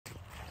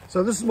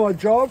So this is my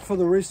job for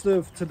the rest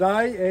of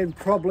today and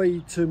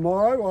probably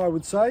tomorrow, I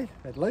would say,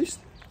 at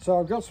least. So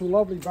I've got some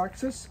lovely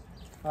Buxus.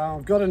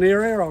 I've got an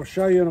area, I'll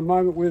show you in a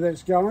moment where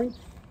that's going.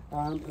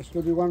 It's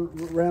going to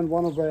be around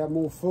one of our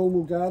more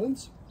formal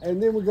gardens.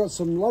 And then we've got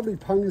some lovely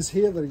pungas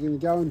here that are going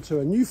to go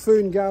into a new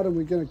fern garden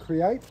we're going to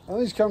create. And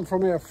these come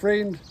from our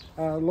friend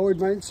Lloyd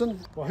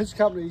Manson. Well, his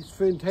company is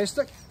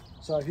fantastic.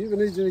 So if you ever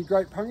need any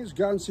great pungas,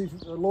 go and see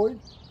Lloyd.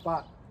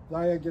 But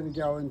they are going to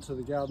go into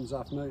the garden this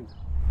afternoon.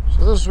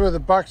 So this is where the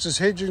Buxus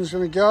Hedging is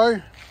going to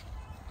go.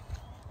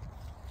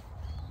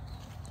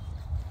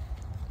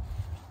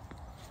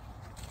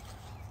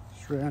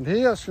 It's around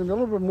here. It's going to be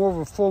a little bit more of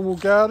a formal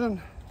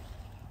garden.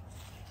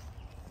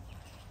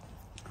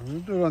 I'm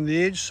going to do it on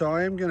the edge, so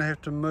I am going to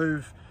have to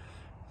move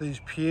these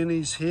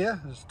peonies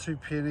here. There's 2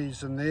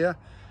 peonies in there.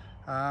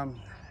 A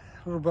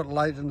little bit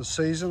late in the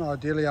season,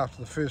 ideally after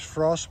the first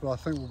frost, but I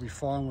think we'll be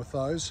fine with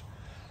those.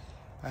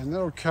 And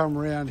that'll come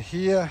around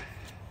here.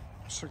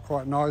 Sit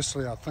quite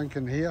nicely, I think,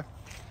 in here.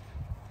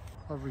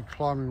 Lovely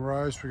climbing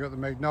rose. We've got the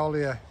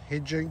magnolia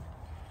hedging,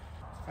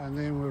 and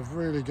then we've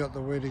really got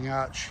the wedding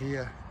arch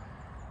here.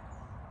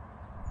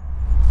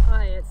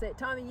 Hi, it's that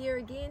time of year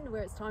again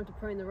where it's time to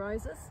prune the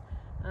roses.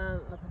 I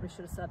probably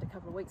should have started a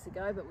couple of weeks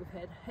ago, but we've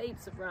had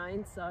heaps of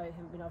rain, so I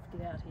haven't been able to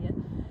get out here.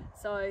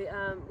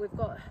 So we've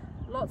got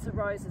lots of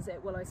roses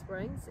at Willow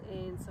Springs,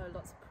 and so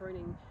lots of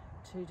pruning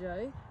to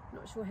do.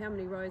 Not sure how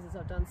many roses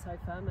I've done so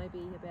far, maybe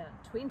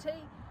about 20.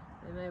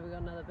 And maybe we've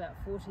got another about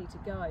 40 to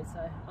go,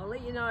 so I'll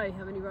let you know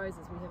how many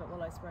roses we have at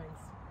Willow Springs.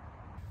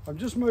 I'm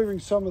just moving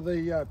some of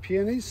the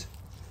peonies.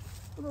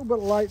 A little bit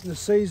late in the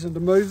season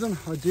to move them.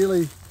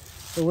 Ideally,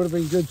 it would have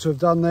been good to have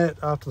done that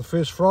after the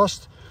first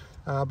frost,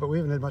 but we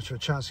haven't had much of a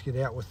chance to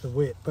get out with the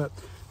wet. But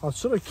I've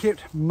sort of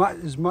kept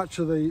as much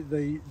of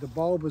the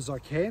bulb as I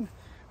can.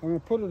 I'm going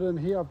to put it in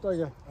here. I've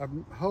dug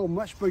a hole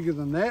much bigger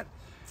than that,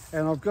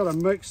 and I've got a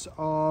mix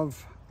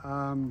of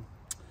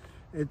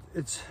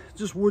it's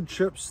just wood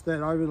chips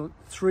that over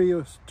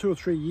 2 or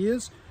 3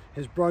 years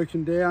has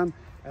broken down,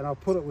 and I'll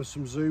put it with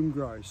some Zoom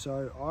Grow.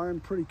 So I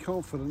am pretty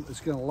confident it's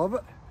going to love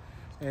it,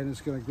 and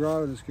it's going to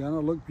grow, and it's going to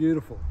look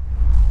beautiful.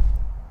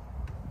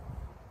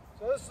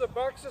 So this is the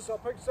Buxus I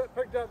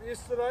picked up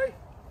yesterday.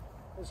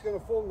 It's going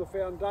to form the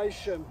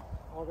foundation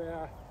of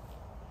our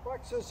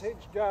Buxus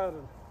hedge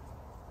garden.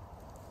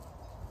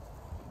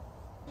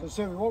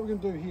 So what we're going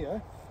to do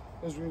here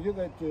is we're going to get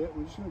that dirt.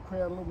 We're just going to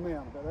create a little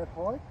mound about that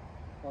high,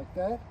 like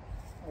that,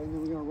 and then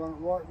we're going to run it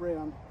right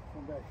round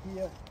from about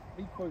here,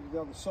 equally to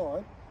the other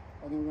side,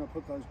 and then we're going to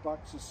put those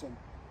Buxus in.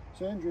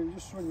 So Andrew, you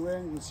just swing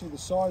around, you can see the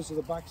size of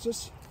the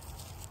Buxus.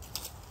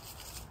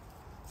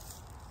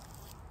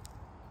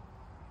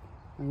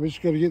 And we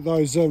just got to get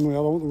those in. I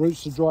don't want the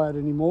roots to dry out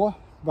anymore,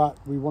 but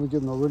we want to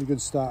give them a really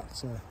good start.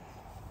 So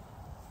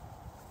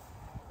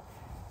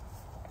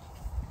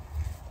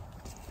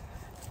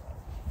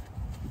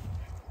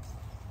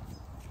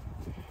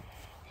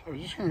we're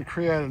just going to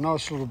create a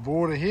nice little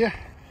border here,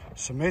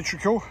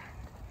 symmetrical.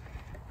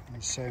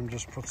 And Sam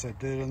just puts that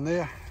dirt in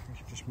there. We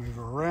can just move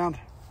it around,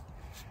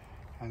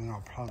 and then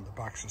I'll plant the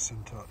Buxus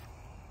into it.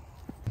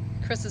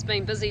 Chris has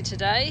been busy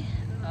today,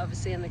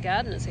 obviously in the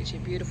garden. It's actually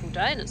a beautiful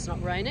day and it's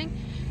not raining,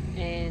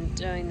 and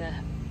doing the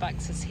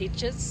Buxus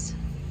hedges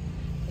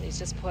that he's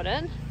just put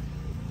in.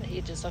 The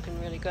hedge is looking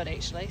really good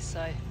actually,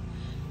 so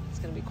it's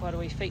going to be quite a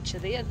wee feature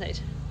there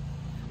that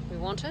we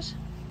wanted.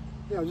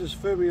 Yeah, I'm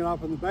just firming it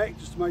up in the back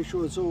just to make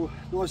sure it's all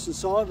nice and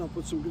solid. I'll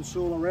put some good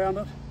soil around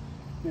it.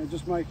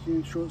 Just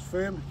making sure it's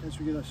firm in case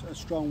we get a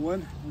strong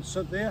wind. It'll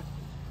sit there.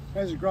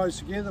 As it grows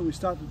together, we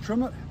start to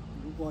trim it.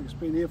 It'll look like it's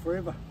been here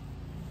forever.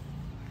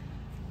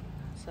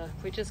 So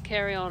if we just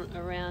carry on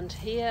around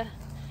here,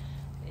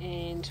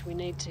 and we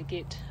need to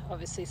get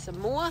obviously some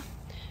more,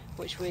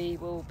 which we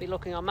will be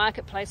looking on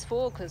Marketplace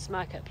for, because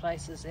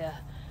Marketplace is our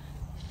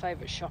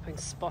favourite shopping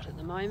spot at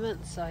the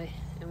moment. So,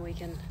 and we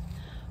can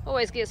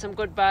always get some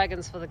good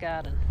bargains for the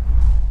garden.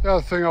 The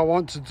other thing I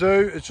want to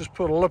do is just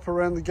put a lip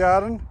around the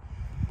garden,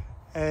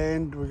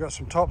 and we've got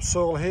some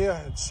topsoil here.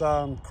 It's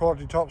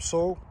quality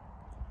topsoil,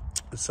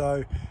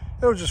 so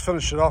it'll just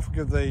finish it off,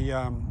 give the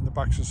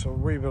Buxus a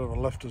wee bit of a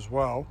lift as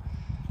well.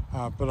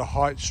 Bit of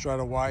height straight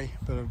away,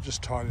 but it'll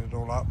just tidy it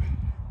all up.